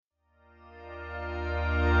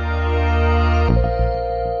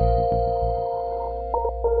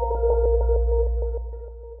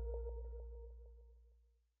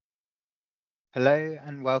Hello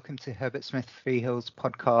and welcome to Herbert Smith Freehill's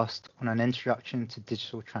podcast on an introduction to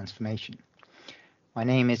digital transformation. My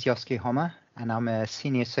name is Yosuke Homa and I'm a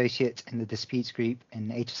senior associate in the disputes group in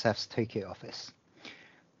HSF's Tokyo office.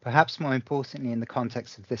 Perhaps more importantly in the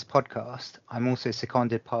context of this podcast, I'm also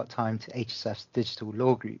seconded part-time to HSF's digital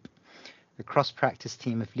law group, a cross-practice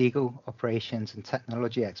team of legal, operations and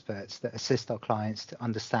technology experts that assist our clients to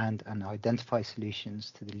understand and identify solutions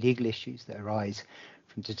to the legal issues that arise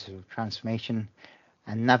from digital transformation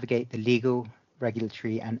and navigate the legal,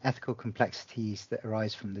 regulatory and ethical complexities that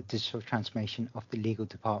arise from the digital transformation of the legal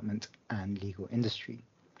department and legal industry.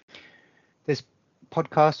 This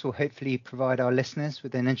podcast will hopefully provide our listeners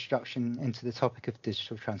with an introduction into the topic of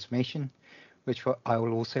digital transformation, which I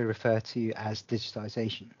will also refer to as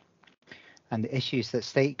digitization, and the issues that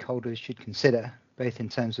stakeholders should consider, both in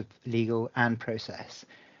terms of legal and process,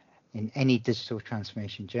 in any digital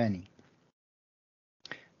transformation journey.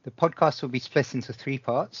 The podcast will be split into three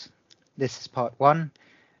parts. This is part one,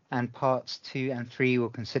 and parts 2 and 3 will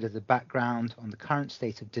consider the background on the current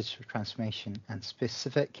state of digital transformation and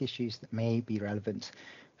specific issues that may be relevant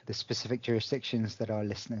for the specific jurisdictions that our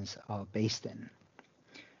listeners are based in.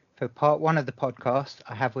 For part 1 of the podcast,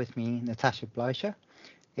 I have with me Natasha Bleicher,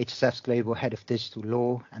 HSF's Global Head of Digital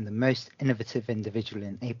Law and the most innovative individual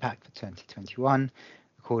in APAC for 2021,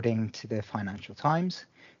 according to the Financial Times,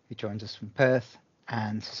 who joins us from Perth,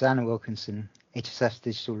 and Susanna Wilkinson, HSF's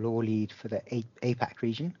Digital Law Lead for the APAC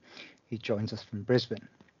region, who joins us from Brisbane.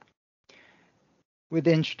 With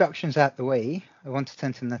the introductions out the way, I want to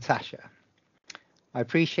turn to Natasha. I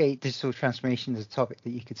appreciate digital transformation as a topic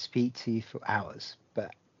that you could speak to for hours,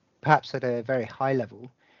 but perhaps at a very high level,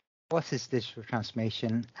 what is digital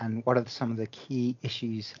transformation and what are some of the key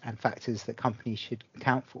issues and factors that companies should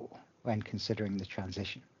account for when considering the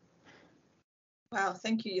transition? Wow,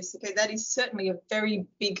 thank you, Yosuke. That is certainly a very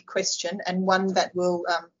big question and one that will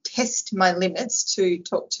test my limits to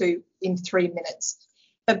talk to in 3 minutes.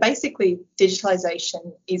 But basically,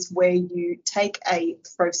 digitalization is where you take a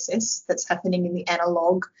process that's happening in the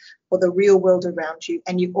analog or the real world around you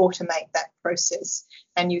and you automate that process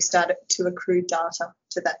and you start to accrue data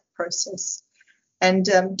to that process. And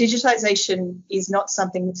digitization is not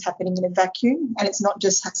something that's happening in a vacuum, and it's not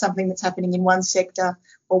just something that's happening in one sector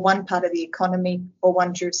or one part of the economy or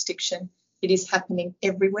one jurisdiction. It is happening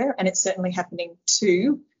everywhere, and it's certainly happening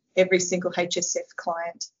to every single HSF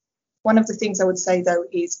client. One of the things I would say, though,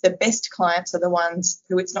 is the best clients are the ones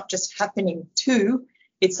who it's not just happening to,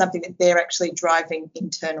 it's something that they're actually driving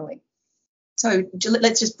internally. So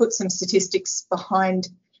let's just put some statistics behind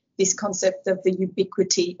this concept of the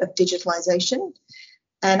ubiquity of digitalization.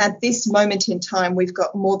 And at this moment in time, we've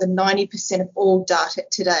got more than 90% of all data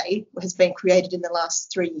today has been created in the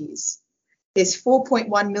last 3 years. There's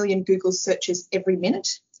 4.1 million Google searches every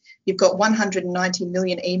minute. You've got 190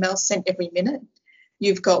 million emails sent every minute.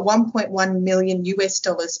 You've got 1.1 million US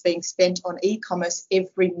dollars being spent on e-commerce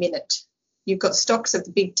every minute. You've got stocks of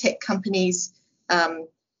the big tech companies.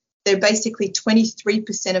 They're basically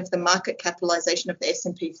 23% of the market capitalization of the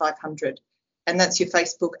S&P 500. And that's your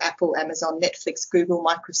Facebook, Apple, Amazon, Netflix, Google,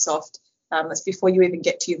 Microsoft. That's before you even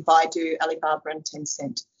get to your Baidu, Alibaba and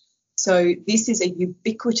Tencent. So this is a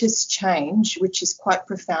ubiquitous change, which is quite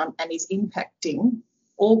profound and is impacting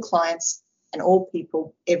all clients and all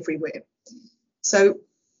people everywhere. So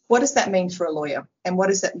what does that mean for a lawyer? And what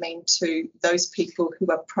does that mean to those people who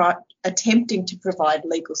are attempting to provide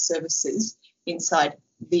legal services inside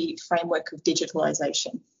the framework of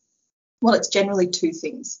digitalization? Well, it's generally two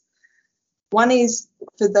things. One is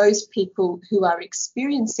for those people who are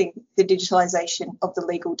experiencing the digitalization of the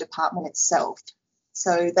legal department itself.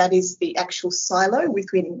 So that is the actual silo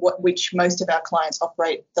within which most of our clients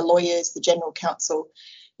operate, the lawyers, the general counsel,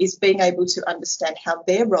 is being able to understand how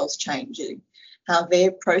their roles changing, how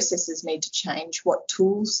their processes need to change, what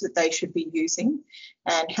tools that they should be using,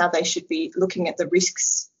 and how they should be looking at the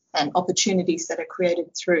risks and opportunities that are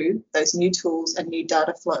created through those new tools and new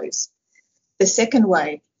data flows. The second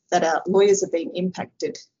way that our lawyers are being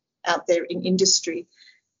impacted out there in industry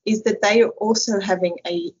is that they are also having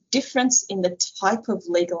a difference in the type of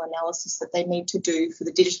legal analysis that they need to do for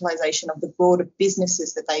the digitalization of the broader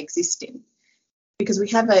businesses that they exist in. Because we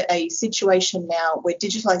have a situation now where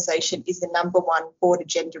digitalization is the number one board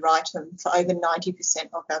agenda item for over 90%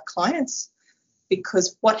 of our clients.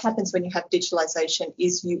 Because what happens when you have digitalization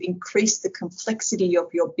is you increase the complexity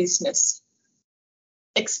of your business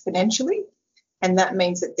exponentially. And that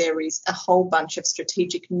means that there is a whole bunch of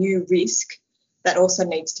strategic new risk that also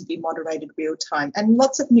needs to be moderated real time, and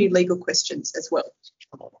lots of new legal questions as well.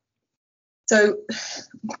 So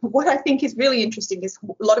what I think is really interesting is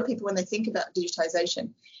a lot of people, when they think about digitization,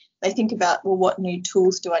 They think about, well, what new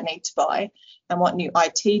tools do I need to buy and what new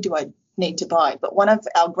IT do I need to buy? But one of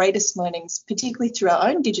our greatest learnings, particularly through our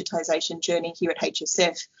own digitisation journey here at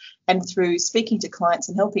HSF and through speaking to clients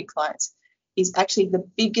and helping clients, is actually the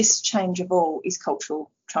biggest change of all is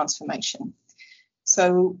cultural transformation.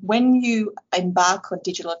 So when you embark on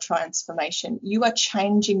digital transformation, you are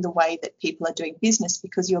changing the way that people are doing business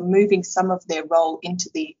because you're moving some of their role into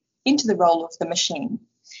the role of the machine.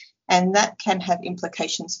 And that can have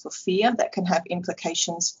implications for fear, that can have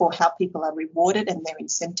implications for how people are rewarded and their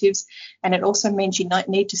incentives. And it also means you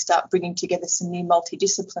need to start bringing together some new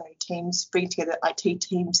multidisciplinary teams, bring together IT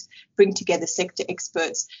teams, bring together sector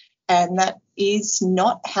experts. And that is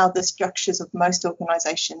not how the structures of most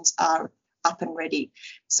organisations are up and ready.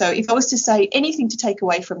 So if I was to say anything to take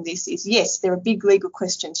away from this is, yes, there are big legal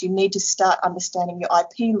questions. You need to start understanding your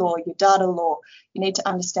IP law, your data law. You need to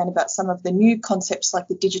understand about some of the new concepts like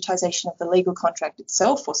the digitisation of the legal contract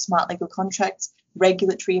itself or smart legal contracts,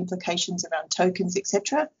 regulatory implications around tokens,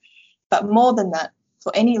 etc. But more than that,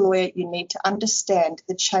 for any lawyer, you need to understand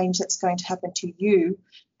the change that's going to happen to you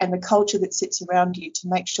and the culture that sits around you to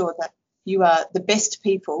make sure that you are the best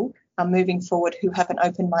people are moving forward who have an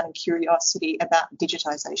open mind and curiosity about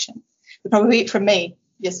digitisation. That's probably it from me,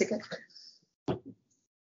 Jessica.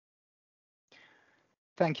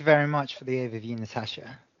 Thank you very much for the overview,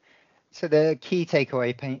 Natasha. So the key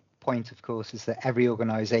takeaway point, of course, is that every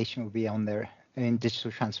organisation will be on their own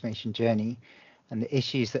digital transformation journey, and the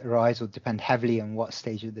issues that arise will depend heavily on what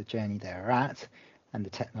stage of the journey they are at and the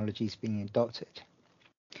technologies being adopted.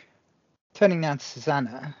 Turning now to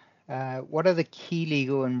Susanna, what are the key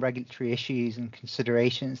legal and regulatory issues and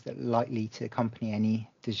considerations that are likely to accompany any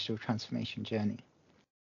digital transformation journey?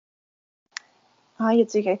 Hi,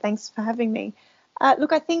 Yatsuko. Thanks for having me.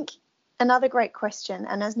 Look, I think another great question,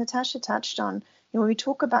 and as Natasha touched on, when we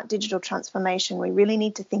talk about digital transformation, we really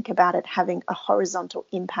need to think about it having a horizontal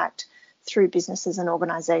impact through businesses and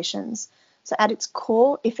organisations. So at its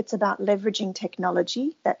core, if it's about leveraging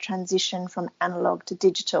technology, that transition from analog to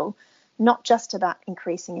digital, not just about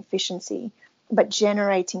increasing efficiency, but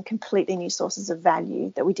generating completely new sources of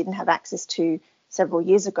value that we didn't have access to several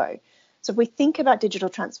years ago. So if we think about digital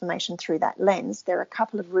transformation through that lens, there are a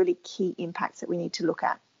couple of really key impacts that we need to look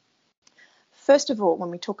at. First of all,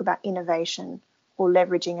 when we talk about innovation or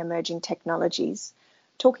leveraging emerging technologies,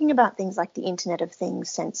 talking about things like the Internet of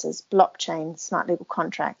Things, sensors, blockchain, smart legal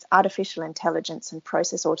contracts, artificial intelligence, and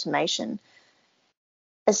process automation,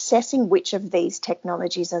 assessing which of these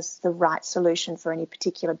technologies is the right solution for any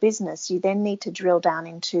particular business, you then need to drill down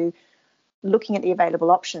into looking at the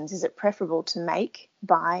available options. Is it preferable to make,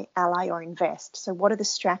 buy, ally, or invest? So what are the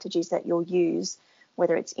strategies that you'll use,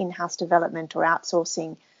 whether it's in-house development or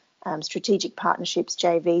outsourcing, strategic partnerships,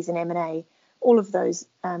 JVs, and M&A? All of those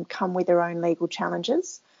come with their own legal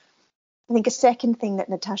challenges. I think a second thing that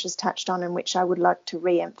Natasha's touched on and which I would like to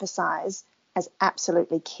re-emphasize as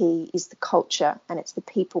absolutely key is the culture, and it's the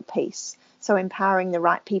people piece. So empowering the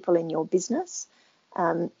right people in your business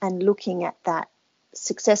and looking at that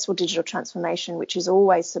successful digital transformation, which is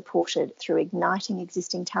always supported through igniting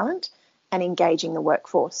existing talent and engaging the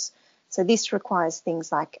workforce. So this requires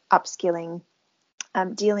things like upskilling,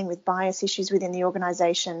 dealing with bias issues within the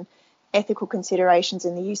organisation, ethical considerations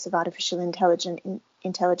in the use of artificial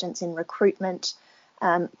intelligence in recruitment.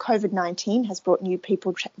 COVID-19 has brought new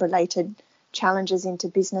people-related challenges into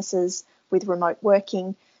businesses with remote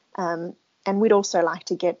working, and we'd also like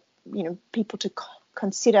to get people to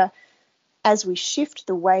consider, as we shift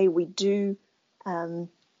the way we do, the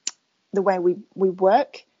way we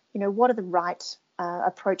work, what are the right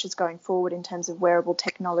approaches going forward in terms of wearable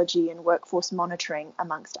technology and workforce monitoring,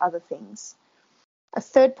 amongst other things. A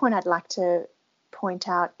third point I'd like to point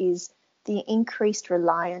out is the increased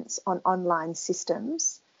reliance on online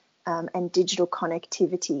systems and digital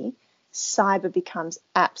connectivity. Cyber becomes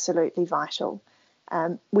absolutely vital.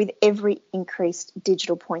 With every increased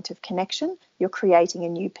digital point of connection, you're creating a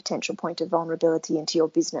new potential point of vulnerability into your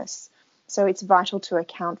business. So it's vital to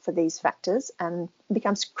account for these factors, and it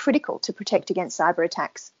becomes critical to protect against cyber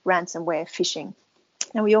attacks, ransomware, phishing.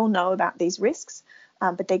 Now, we all know about these risks,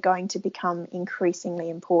 but they're going to become increasingly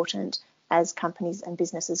important as companies and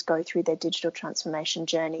businesses go through their digital transformation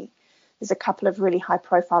journey. There's a couple of really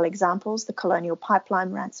high-profile examples. The Colonial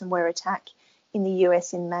Pipeline ransomware attack in the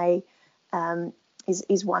US in May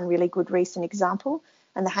is one really good recent example,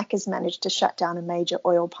 and the hackers managed to shut down a major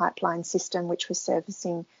oil pipeline system which was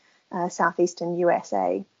servicing southeastern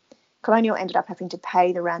USA. Colonial ended up having to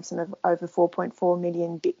pay the ransom of over $4.4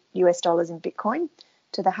 million US dollars in Bitcoin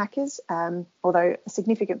to the hackers, although a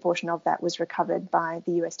significant portion of that was recovered by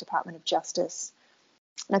the US Department of Justice.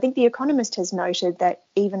 And I think The Economist has noted that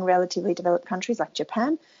even relatively developed countries like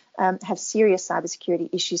Japan have serious cybersecurity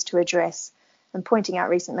issues to address, and pointing out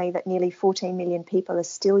recently that nearly 14 million people are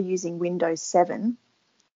still using Windows 7,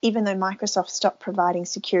 even though Microsoft stopped providing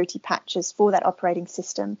security patches for that operating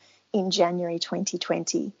system in January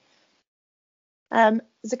 2020.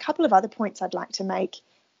 There's a couple of other points I'd like to make.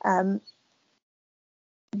 The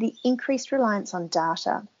increased reliance on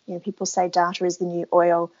data. People say data is the new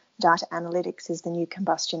oil, data analytics is the new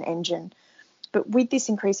combustion engine. But with this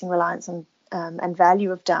increasing reliance on and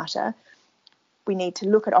value of data, we need to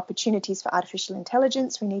look at opportunities for artificial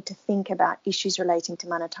intelligence. We need to think about issues relating to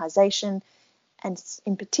monetization and,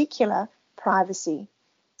 in particular, privacy.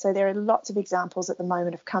 So there are lots of examples at the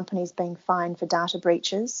moment of companies being fined for data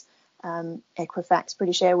breaches. Equifax,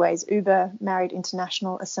 British Airways, Uber, Marriott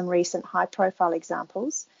International are some recent high-profile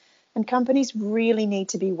examples. And companies really need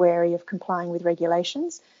to be wary of complying with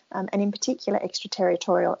regulations, and in particular,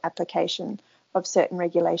 extraterritorial application of certain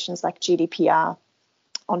regulations like GDPR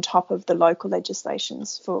on top of the local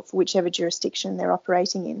legislations for whichever jurisdiction they're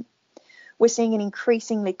operating in. We're seeing an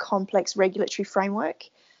increasingly complex regulatory framework,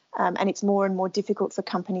 and it's more and more difficult for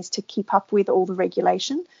companies to keep up with all the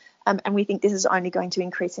regulation. And we think this is only going to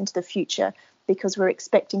increase into the future because we're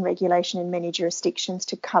expecting regulation in many jurisdictions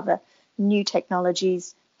to cover new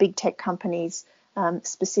technologies, big tech companies,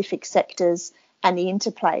 specific sectors, and the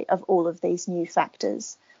interplay of all of these new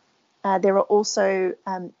factors. There are also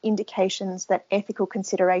indications that ethical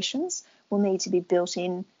considerations will need to be built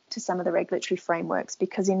in to some of the regulatory frameworks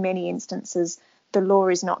because in many instances the law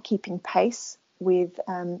is not keeping pace with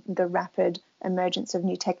the rapid emergence of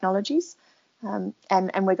new technologies.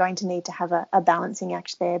 And we're going to need to have a balancing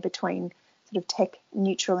act there between sort of tech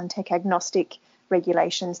neutral and tech agnostic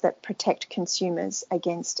regulations that protect consumers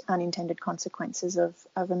against unintended consequences of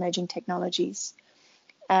emerging technologies.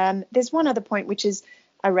 There's one other point which is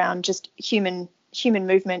around just human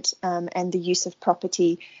movement and the use of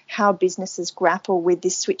property, how businesses grapple with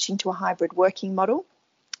this switching to a hybrid working model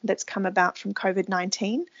that's come about from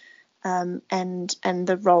COVID-19. And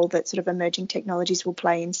the role that sort of emerging technologies will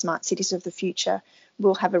play in smart cities of the future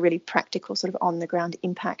will have a really practical sort of on the ground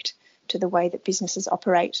impact to the way that businesses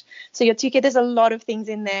operate. So Yotuke, there's a lot of things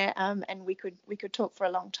in there, and we could talk for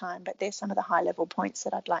a long time, but there's some of the high level points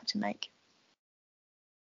that I'd like to make.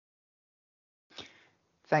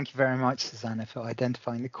 Thank you very much, Susanna, for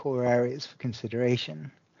identifying the core areas for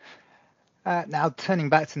consideration. Now turning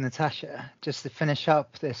back to Natasha, just to finish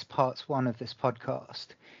up this part one of this podcast.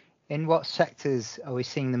 In what sectors are we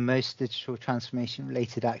seeing the most digital transformation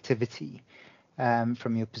related activity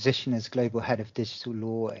from your position as Global Head of Digital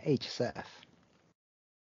Law at HSF?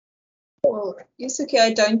 Well, Yusuke,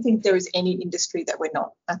 I don't think there is any industry that we're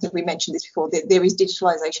not. I think we mentioned this before. There is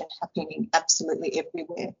digitalisation happening absolutely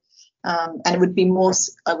everywhere. And it would be more,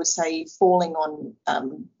 I would say, falling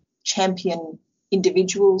on champion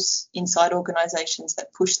individuals inside organisations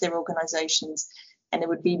that push their organisations. And it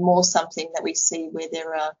would be more something that we see where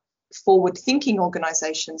there are forward-thinking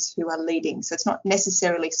organisations who are leading. So it's not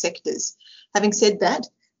necessarily sectors. Having said that,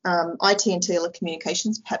 IT and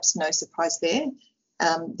telecommunications, perhaps no surprise there.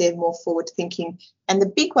 They're more forward-thinking. And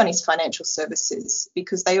the big one is financial services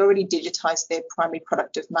because they already digitised their primary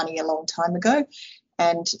product of money a long time ago.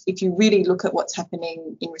 And if you really look at what's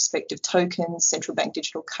happening in respect of tokens, central bank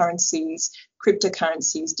digital currencies,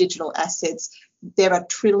 cryptocurrencies, digital assets, there are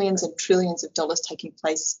trillions and trillions of dollars taking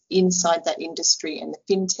place inside that industry and the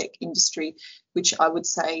fintech industry, which I would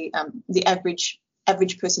say the average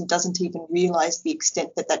person doesn't even realise the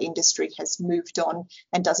extent that industry has moved on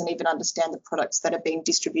and doesn't even understand the products that are being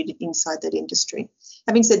distributed inside that industry.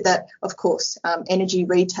 Having said that, of course, energy,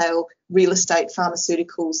 retail, real estate,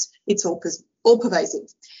 pharmaceuticals, it's all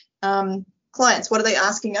pervasive. Clients, what are they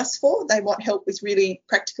asking us for? They want help with really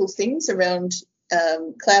practical things around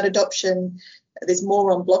cloud adoption. There's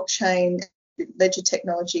more on blockchain, ledger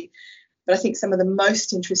technology. But I think some of the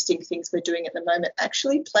most interesting things we're doing at the moment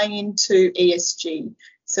actually play into ESG.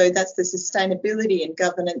 So that's the sustainability and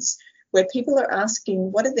governance, where people are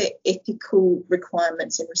asking what are their ethical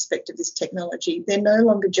requirements in respect of this technology. They're no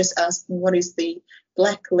longer just asking what is the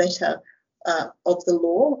black letter of the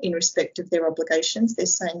law in respect of their obligations. They're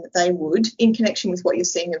saying that they would, in connection with what you're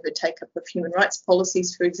seeing of the take-up of human rights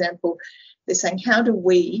policies, for example, they're saying how do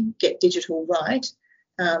we get digital right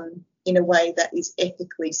in a way that is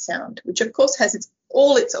ethically sound, which of course has its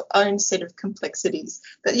own set of complexities.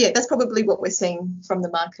 But yeah, that's probably what we're seeing from the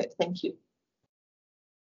market. Thank you.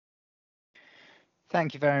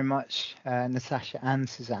 Thank you very much, Natasha and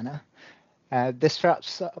Susanna. This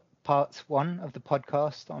wraps up part one of the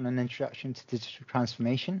podcast on an introduction to digital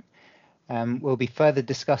transformation. We'll be further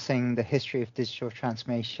discussing the history of digital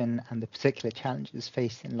transformation and the particular challenges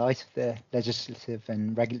faced in light of the legislative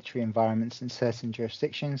and regulatory environments in certain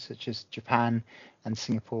jurisdictions, such as Japan and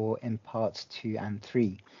Singapore in parts 2 and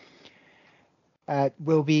 3.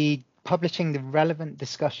 We'll be publishing the relevant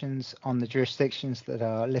discussions on the jurisdictions that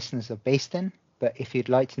our listeners are based in, but if you'd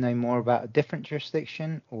like to know more about a different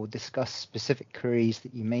jurisdiction or discuss specific queries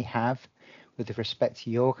that you may have with respect to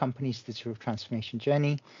your company's digital transformation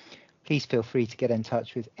journey, please feel free to get in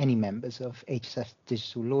touch with any members of HSF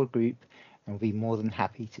Digital Law Group, and we'll be more than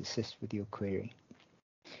happy to assist with your query.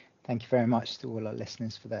 Thank you very much to all our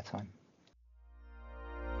listeners for their time.